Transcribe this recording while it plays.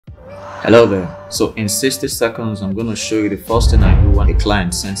Hello there. So in 60 seconds, I'm going to show you the first thing I do when a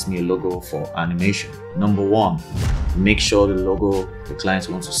client sends me a logo for animation. Number one, make sure the logo the client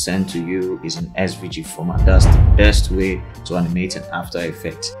wants to send to you is in SVG format. That's the best way to animate in After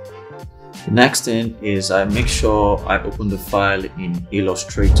Effects. The next thing is I make sure I open the file in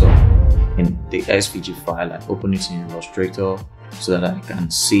Illustrator. In the SVG file, I open it in Illustrator so that I can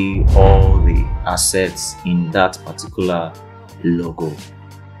see all the assets in that particular logo.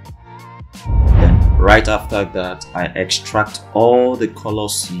 Then right after that, I extract all the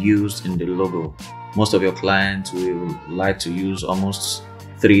colors used in the logo. Most of your clients will like to use almost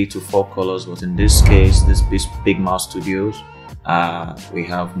 3 to 4 colors, but in this case, this Big Mouse Studios, we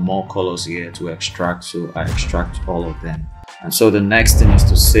have more colors here to extract, so I extract all of them. And so the next thing is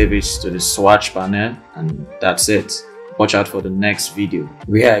to save it to the Swatch panel, and that's it. Watch out for the next video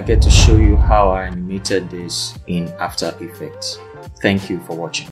where I get to show you how I animated this in After Effects. Thank you for watching.